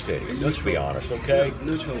need a new stadium. Let's be honest, okay?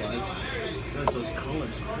 Neutralized. God, those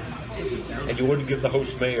colors. Such a down. And you wouldn't give the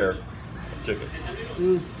host mayor a ticket.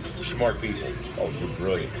 Smart people. Oh, you're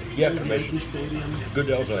brilliant. Yeah, commission. Stadium.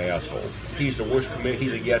 Goodell's an asshole. He's the worst committee.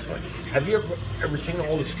 He's a yes man. Have you ever seen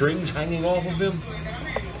all the strings hanging off of him?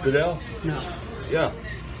 Goodell? No. Yeah.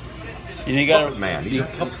 You know, you Puppet gotta, man. He's a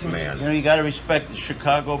puppet man. you got to respect the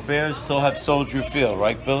Chicago Bears. Still have Soldier Field,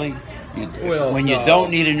 right, Billy? Well, when you no.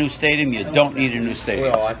 don't need a new stadium, you don't need a new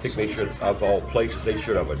stadium. Well, I think they should, of all places, they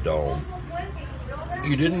should have a dome.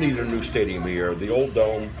 You didn't need a new stadium here. The old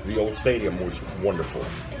dome, the old stadium was wonderful.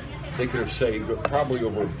 They could have saved probably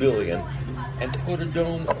over $1 billion and put a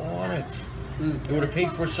dome on it. It would have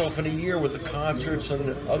paid for itself in a year with the concerts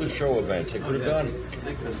and other show events. It could have done.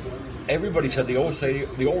 Everybody said the old stadium,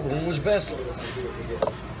 the old one was best.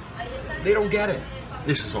 They don't get it.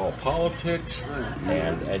 This is all politics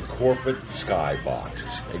and corporate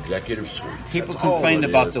skyboxes, executive suites. People That's all complained it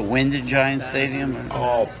about is. the wind at Giant Stadium.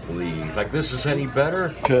 Oh, please. Like, this is any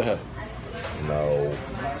better? No.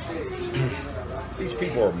 These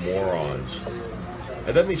people are morons.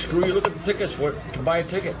 And then they screw you. Look at the tickets. What to buy a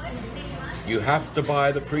ticket? You have to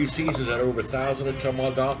buy the pre-seasons at over $1,000 and some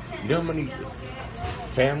odd dollars. You know how many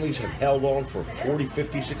families have held on for 40,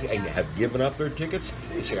 50, 60 and have given up their tickets?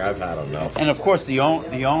 They say, I've had enough. And of course, the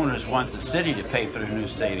owners want the city to pay for the new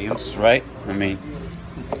stadiums, right? I mean,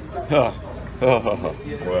 Well,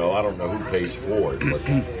 I don't know who pays for it, but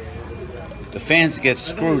the fans get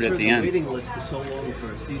screwed at the end. waiting list is so long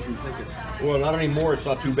for season tickets. well, not anymore. It's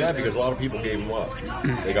not too bad because a lot of people gave them up.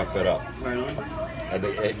 They got fed up. Right on. And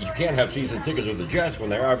you can't have season tickets with the Jets when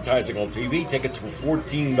they're advertising on TV tickets for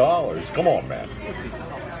 $14. Come on, man.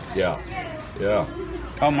 Yeah, yeah.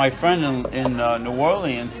 Oh, my friend in New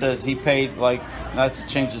Orleans says he paid, like, not to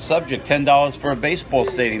change the subject, $10 for a baseball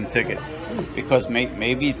stadium ticket because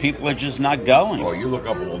maybe people are just not going. Oh, you look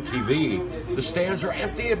up on TV, the stands are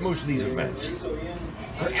empty at most of these events.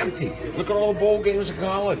 They're empty. Look at all the bowl games in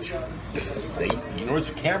college. It's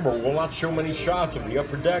a camera will not show many shots of the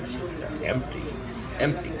upper decks. Empty.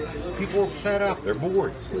 Empty. People are fed up. They're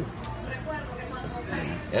bored.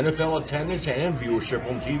 NFL attendance and viewership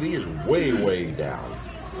on TV is way, way down.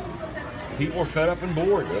 People are fed up and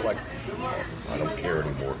bored. They're like, I don't care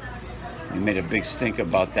anymore. You made a big stink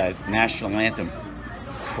about that national anthem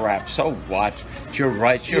crap. So what? You're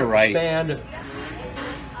right. You're right. Stand,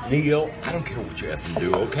 kneel. I don't care what you have to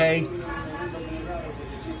do, okay?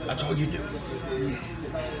 That's all you do.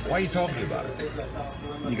 Why are you talking about it?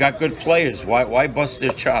 You got good players. Why bust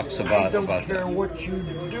their chops I about don't that? care what you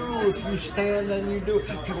do. If you stand, then you do.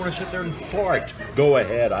 If you want to sit there and fart, go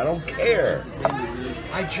ahead. I don't care.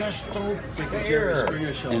 I just don't It's like the Jerry care.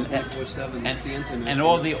 Springer show, And- 24/7. It's the internet. And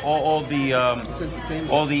all the It's entertainment.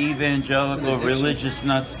 all the evangelical It's an addiction. religious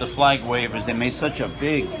nuts, the flag wavers, they made such a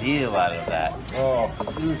big deal out of that. Oh,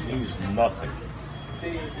 means nothing.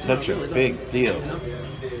 Such a big deal. You know?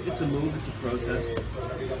 It's a move. It's a protest.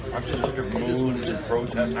 I'm just sick of moves and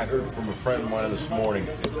protests. I heard from a friend of mine this morning.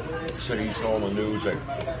 Said he saw on the news that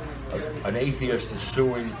an atheist is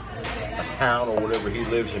suing a town or whatever he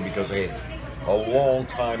lives in because they had a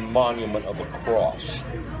long-time monument of a cross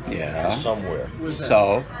Yeah. somewhere. Where's that?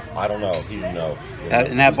 So, I don't know. He didn't know.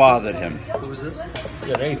 and that bothered him. Who was this?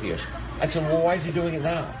 He's an atheist. I said, well, why is he doing it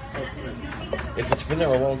now? If it's been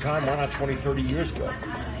there a long time, why not 20, 30 years ago?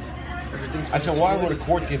 Everything's I said, why would a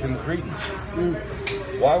court give him credence?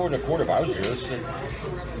 Why wouldn't a court, if I was Jewish, say,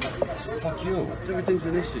 fuck you? Everything's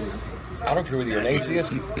an issue. I don't care whether you're an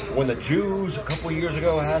atheist. When the Jews a couple of years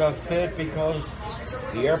ago had a fit because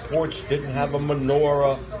the airports didn't have a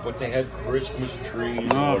menorah, but they had Christmas trees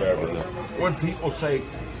or whatever. When people say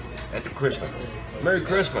at Christmas, Merry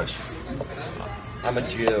Christmas, I'm a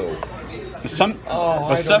Jew. Some, Oh,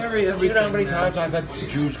 but some, you know how many times I've had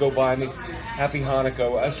Jews go by me, Happy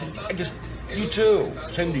Hanukkah. I said, you too.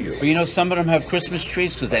 Same to you. but you know, some of them have Christmas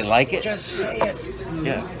trees because they like it. Just say it.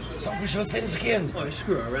 Yeah. Don't be so thin-skinned. Oh, you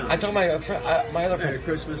screw around. I told my friend, my other Merry friend,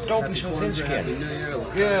 Christmas. don't Happy be so Kwanzaa, thin-skinned. Happy New Year.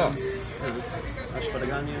 Yeah.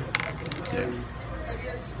 Ashpadaganya. Yeah.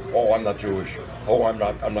 Oh, I'm not Jewish. Oh, I'm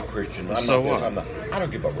not Christian. I'm So not this. what? I'm not. I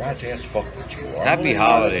don't give a rat's ass fuck what you are. Happy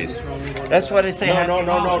holidays. That's why they say happy No,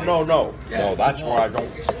 holidays. No, that's where I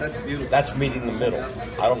don't. That's beautiful. That's meeting the middle.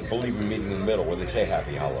 I don't believe in meeting in the middle where they say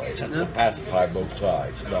happy holidays. That's to pacify both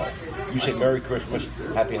sides. No. You say Merry Christmas,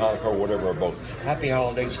 Happy Hanukkah, or whatever, or both. Happy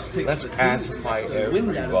holidays. Let's pacify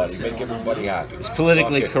everybody. Make everybody happy. It's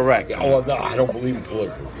politically Okay. correct. Yeah, oh, no, I don't believe in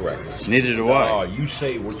political correctness. Neither do I. No, you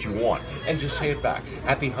say what you want. And just say it back.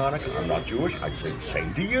 Happy Hanukkah. I'm not Jewish. I'd say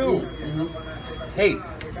same to you. Hey,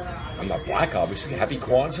 I'm not black, obviously. Happy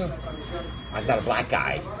Kwanzaa. I'm not a black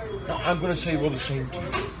guy. No, I'm going to say, well, the same to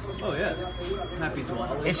you. Oh, yeah. Happy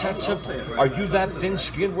Diwali. It's that I'll simple. say it right. Are you that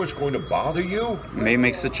thin-skinned where it's going to bother you? May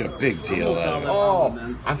make such a big deal out of it. Oh,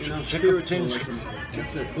 man. I'm You know, sick of spiritualism.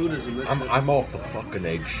 That's it. Buddhism. That's it. I'm off the fucking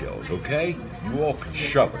eggshells, okay? You all can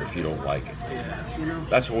shove it if you don't like it. Yeah. You know.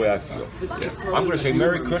 That's the way I feel. It's just I'm going to say probably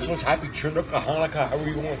Merry the Christmas, Happy Chanukah, Hanukkah, however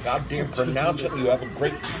you want to goddamn pronounce it. You have a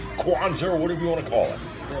great Kwanzaa or whatever you want to call it.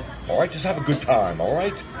 All right? Just have a good time, all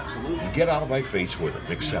right? Absolutely. And get out of my face with it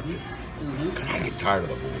and accept it. I get tired of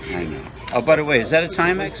the I bullshit. know. Oh, by the way, is that a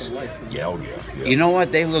Timex? Yeah, oh yeah. You know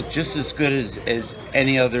what? They look just as good as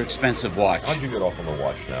any other expensive watch. How'd you get off on the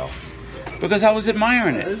watch now? Because I was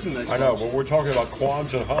admiring That it. is a nice I know, watch. but we're talking about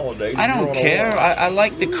Kwanzaa holidays. I You're don't on a care. watch. I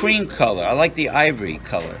like the cream color. I like the ivory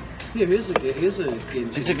color. Here, here's a game It's a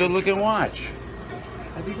changer. good looking watch.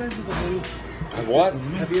 Have you guys ever hung? What?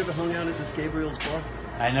 Have you ever hung out at this Gabriel's bar?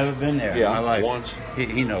 I've never been there Yeah, in my life. once.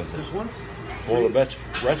 He knows it. Just once? One of the best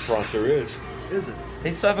restaurants there is. Is it?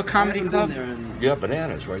 They still have a I comedy haven't club? been there in- Yeah,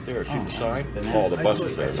 Bananas right there. See Oh, the sign? Bananas. Oh, the I bus saw,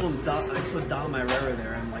 is I saw, there. I saw Dom Herrera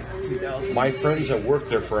there in like 2000. My friends that work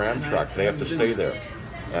there for Amtrak, they have to stay there.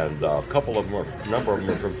 And a couple of them, a number of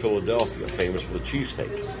them are from Philadelphia, famous for the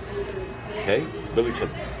cheesesteak. Okay? Billy said,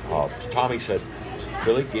 Tommy said,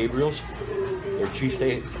 Billy, Gabriel's, their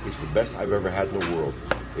cheesesteak is the best I've ever had in the world.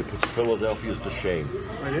 It puts Philadelphia's to shame.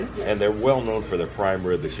 Right in? And they're well known for their prime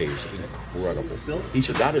rib. They say it's incredible. Still? He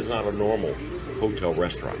said that is not a normal hotel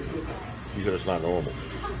restaurant. He said it's not normal.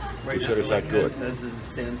 Right He said it's that good. As it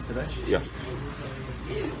stands today. Yeah.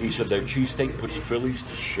 He said their cheesesteak puts Phillies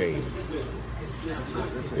to shame.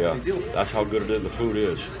 That's a Yeah. big deal. That's how good the food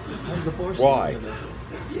is. How's the bar Why? scene over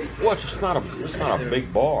there? Well, it's not a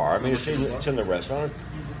big bar. I mean, it's in the restaurant.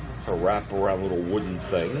 It's a wrap around little wooden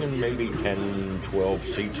thing and maybe 10, 12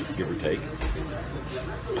 seats, give or take.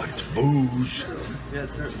 But it's booze. Yeah,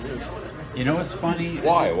 it certainly is. You know what's funny?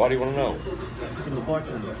 Why? Why do you want to know? Because I'm a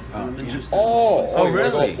bartender. And I'm interested. Oh, Oh, you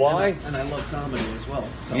wanna go really? apply? And I love comedy as well.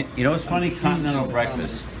 So. You know what's funny? Continental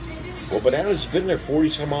breakfast. Well, Banana's been there 40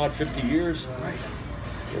 some odd, 50 years.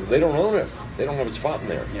 Right. They don't own it. They don't have a spot in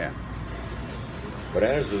there. Yeah.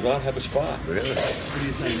 Bananas does not have a spot. Really? What are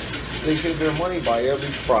you saying? They save their money by every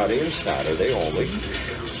Friday and Saturday only.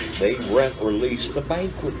 They rent or lease the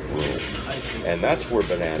banquet room. And that's where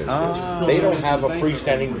Bananas Ah. is. They don't have a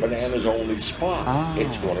freestanding Bananas only spot. Ah.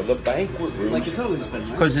 It's one of the banquet rooms. Like it's always been,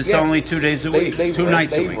 right? Because it's Yeah. only 2 days a week. Two rent,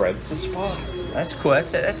 nights a they week. rent the spot. That's cool.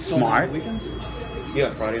 That's So on smart. Weekends?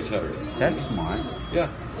 Yeah, Friday and Saturday. That's smart. Yeah.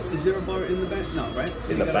 Is there a bar in the back? No, right?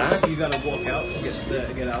 In You the gotta- back? You gotta walk out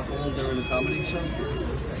to get alcohol during a comedy show?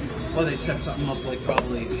 Or they set something up like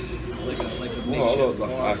probably like a makeshift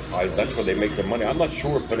bar. That's where they make their money. I'm not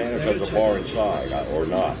sure if Bananas has a bar inside or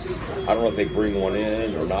not. I don't know if they bring one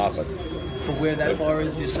in or not, but For where that bar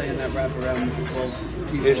is, you're saying that wrap around with the 12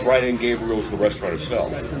 people? it's right in Gabriel's, the restaurant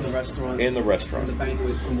itself. That's in the restaurant? In the In restaurant. the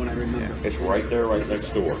banquet, from what I remember. It's right there, right next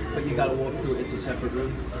door. But you gotta walk through, it's a separate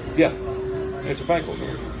room? Yeah, it's a banquet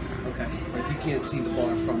room. Okay. Like you can't see the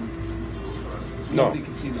bar from... No, Nobody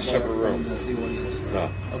can see the bar separate from room. the audience? No.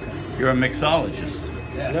 Okay. You're a mixologist.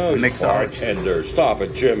 Yeah. No, he's Mix a up. bartender. Stop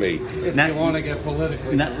it, Jimmy. If Now- you want to get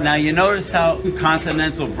politically Now you notice how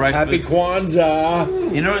continental Happy breakfast.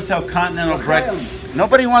 Kwanzaa. You notice how continental breakfast.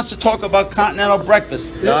 Nobody wants to talk about continental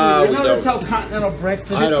breakfast. No, you we notice don't. how continental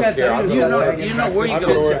breakfast I don't Chit-chat care. there, I'm you gonna know, work. you know where you I'm go.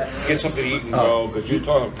 gonna work, get something to eat and go, because you're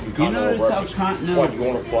talking continental notice how breakfast. continental- What, you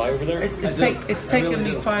want to fly over there? It's taking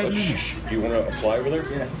me 5 minutes. Shh. Do you want to fly over there?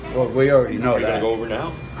 Yeah. Well, we already know You're gonna that. go over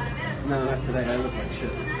now? No, not today. I look like shit.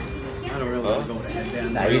 I don't really Huh? want to go with head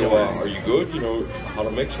down. Nah, Are you you, don't. are you good? You know how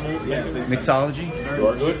to mix and everything? Yeah, big time. Mixology? You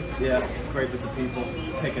are good? Yeah, great with the people.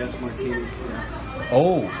 Kick-ass martini. Yeah.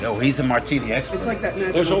 Oh, no, he's a martini expert. It's like that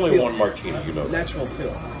natural There's only feel. one martini, you know. Natural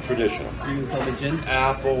feel. Traditional. You can tell the gin.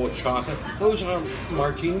 Apple, chocolate. Those aren't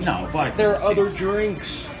martinis. No, vodka There are martini. other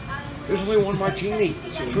drinks. There's only one martini.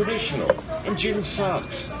 It's traditional. And gin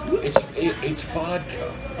sucks. It's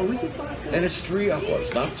vodka. Oh, is it vodka? And it's 3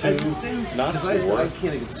 hours, not 2, As it stands. not 'Cause I 4.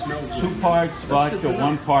 can't even smell gin. 2 parts That's vodka, good to know.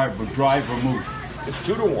 1 part dry vermouth. It's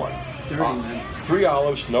 2 to 1. Dirty, man. 3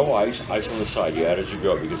 olives, no ice, ice on the side. You add as you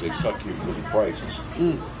go because they suck you with the prices.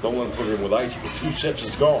 Don't let them put it in with ice. You get 2 sips,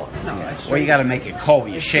 it's gone. No, I Well, you straight- got to make it cold.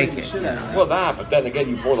 You I shake straight the it. shit out of that. Well, that, but then again,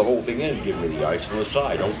 you pour the whole thing in. Give me the ice on the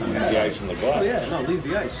side. Don't leave the ice in the glass. Oh, yeah, no, leave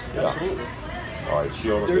the ice. Yeah. Absolutely. All right, see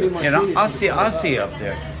you on the Dirty bit. martini. You know, I'll see you up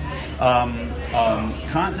there.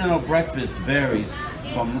 Continental breakfast varies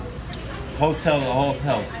from hotel to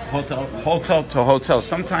hotel to hotel.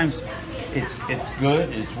 Sometimes it's good,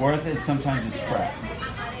 it's worth it. Sometimes it's crap.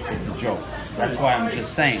 It's a joke. That's why I'm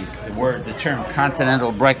just saying the term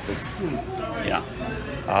continental breakfast. Yeah.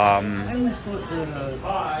 I always thought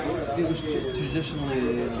that it was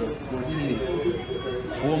traditionally martini.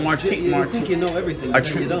 Well, You think you know everything, but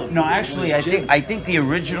then you don't. No, actually, Gin. I think the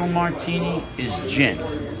original martini is gin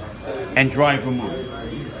and dry vermouth.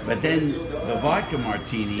 But then the vodka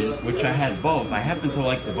martini, which I had both, I happen to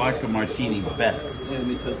like the vodka martini better. Yeah,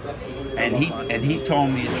 me too. And he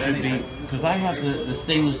told me it should be, because I have the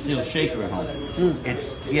stainless steel shaker at home.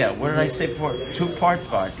 It's, what did I say before? 2 parts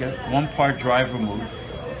vodka, 1 part dry vermouth.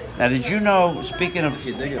 Now, did you know, speaking of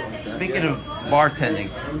You dig it like that. bartending,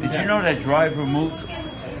 did you know that dry vermouth,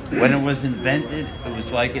 when it was invented, it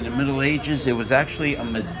was like in the Middle Ages, it was actually a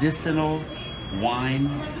medicinal wine,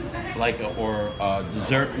 or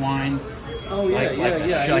dessert wine. Oh yeah, like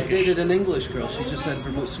I dated an English girl. She just had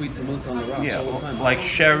sweet vermouth on the rocks all the time. like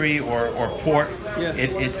sherry or port. Yeah.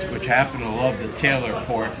 It's which I happen to love the Taylor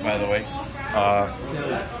port, by the way.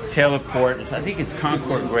 Taylor port. I think it's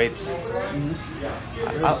Concord grapes.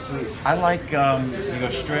 Very sweet. I like the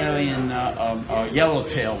Australian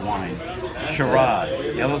yellowtail wine,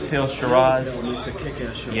 Shiraz, yellowtail Shiraz. It's a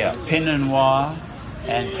kick-ass Shiraz. Yeah, Pinot Noir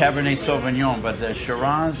and Cabernet Sauvignon, but the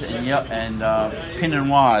Shiraz and Pinot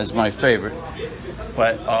Noir is my favorite.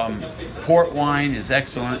 But port wine is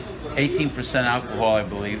excellent, 18% alcohol, I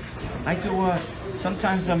believe. I do.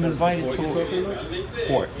 Sometimes I'm invited What to you talking about?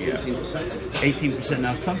 port. Yeah, 18%. 18%.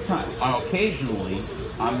 Now, sometimes, occasionally,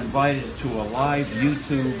 I'm invited to a live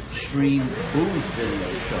YouTube stream booze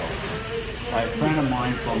video show by a friend of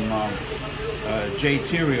mine from Jay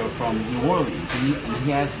Terrio from New Orleans, and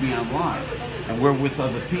he has me on live, and we're with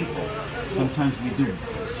other people. Sometimes we do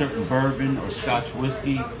certain bourbon or Scotch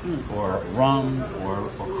whiskey or rum or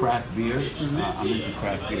craft beer. I'm into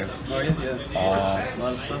craft beer. Oh yeah, yeah. A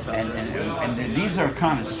lot of stuff out there. And these are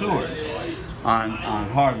connoisseurs on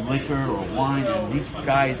hard liquor or wine, and these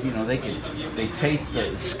guys, they taste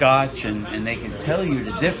the Scotch and they can tell you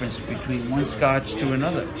the difference between one Scotch to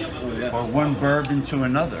another, or one bourbon to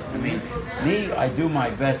another. I mean, I do my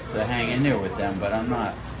best to hang in there with them, but I'm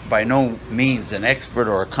not by no means an expert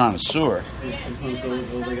or a connoisseur. Yeah, sometimes all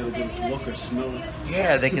they gotta do is look or smell it.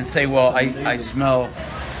 Yeah, they can say, well, I smell,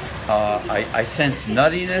 I sense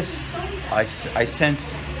nuttiness, I sense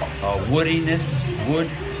woodiness, wood,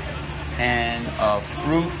 and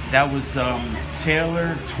fruit. That was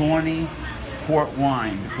Taylor Tawny port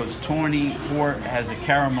wine, because Tawny port has a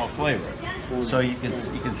caramel flavor, so you can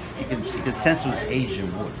sense it was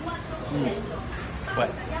Asian wood.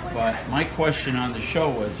 But my question on the show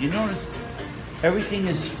was, you notice everything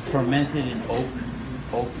is fermented in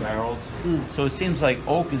oak barrels, so it seems like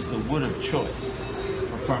oak is the wood of choice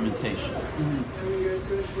for fermentation.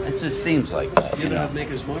 It just seems like that. You ever have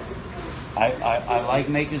Maker's Mark? I like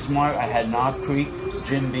Maker's Mark. I had Knob Creek,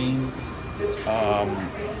 Jim Beam.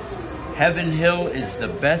 Heaven Hill is the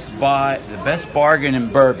best bargain in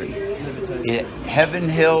bourbon. Heaven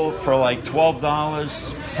Hill for like $12,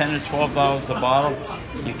 $10 or $12 a bottle,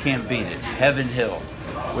 you can't beat it. Heaven Hill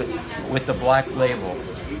with the black label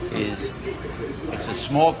it's a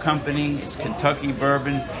small company. It's Kentucky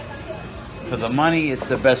bourbon. For the money, it's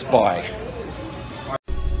the best buy.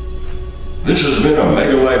 This has been a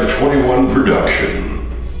Mega Life 21 production.